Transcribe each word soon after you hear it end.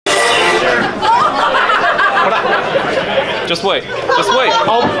Just wait. Just wait.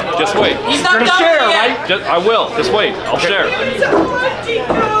 Just wait. He's not gonna share, right? I will. Just wait. I'll share.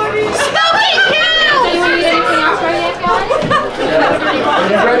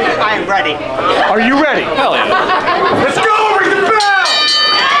 I am ready. Are you ready? Hell yeah. Let's go! Ring the bell!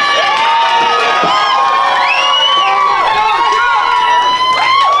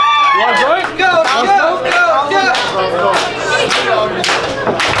 You want to join? Go!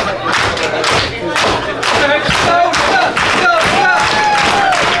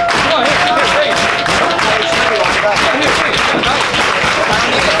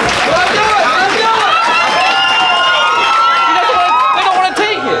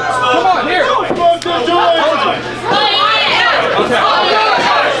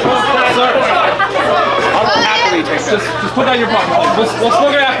 Just put that in your pocket. We'll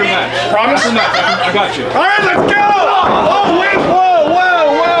smoke it after that. Promise? I got you. All right, let's go! Oh, wait,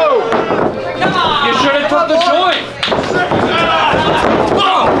 whoa! Come on! You should have took the joint.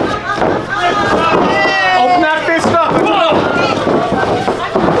 Open that fist up.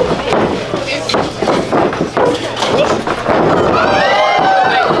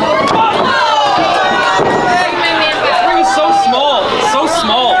 This ring is so small. It's so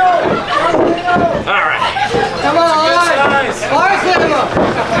small. All right. Come on, Orion! Boyce, hit him up!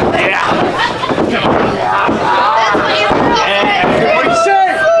 Yeah. What do you say?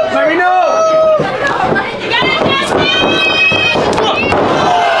 Let me know. You got it, Justine!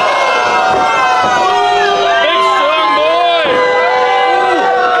 Big strong boy.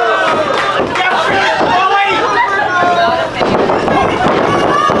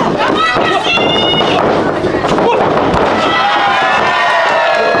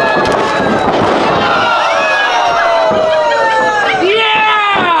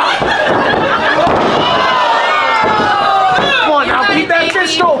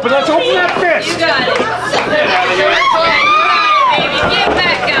 Open. Let's open that fist. You got it. Baby, get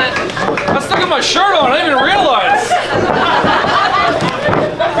back up. I stuck in my shirt on. I didn't even realize.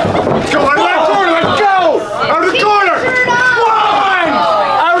 Let's go out of that corner. Let's go. Out of the corner. One.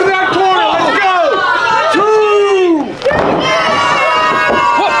 Out of that corner. Let's go. Two.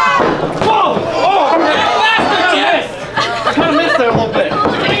 Whoa. Oh, I kind of missed there a little bit.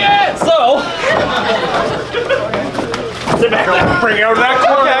 So, sit back. bring it out of that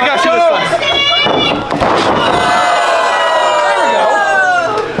corner. Okay, I got you this time. There we go.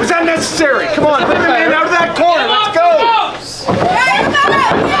 Was that necessary? Come on, bring the man out of that corner. Let's go.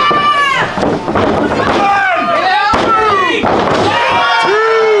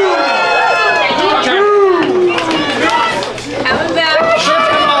 Coming back. Shirt's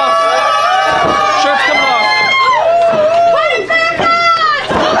coming off. Shirt's coming off. Put it back on!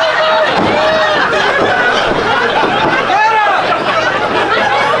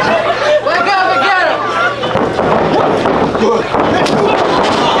 Wake up and get him!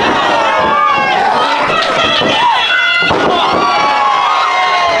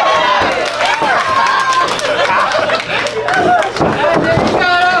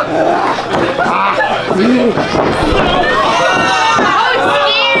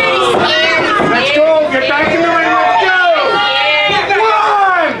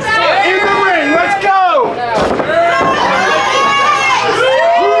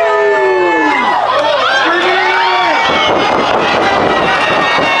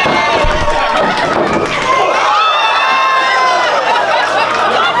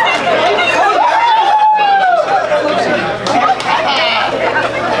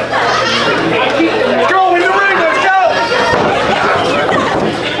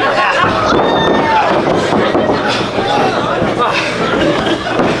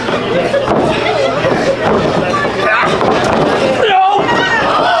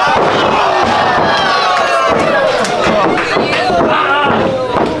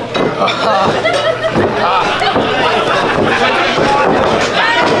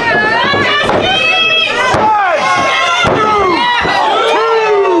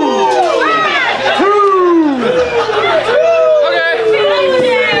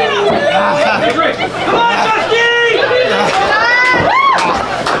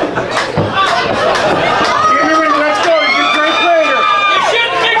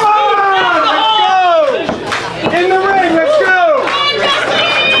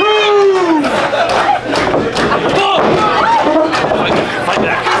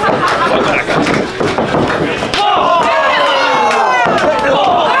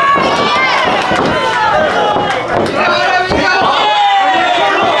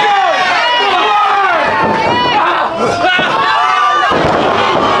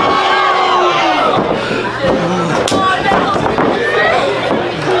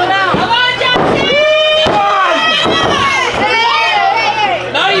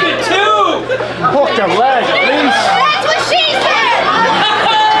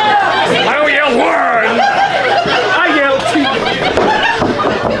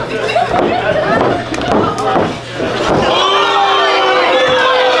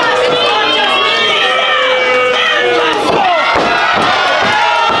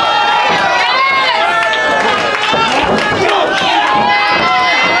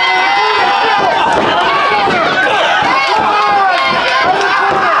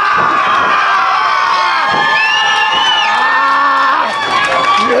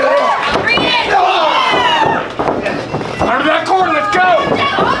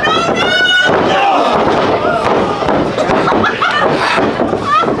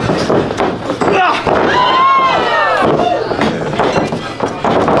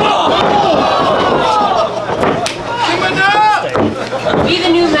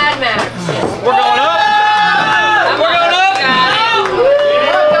 Mad Max. We're going.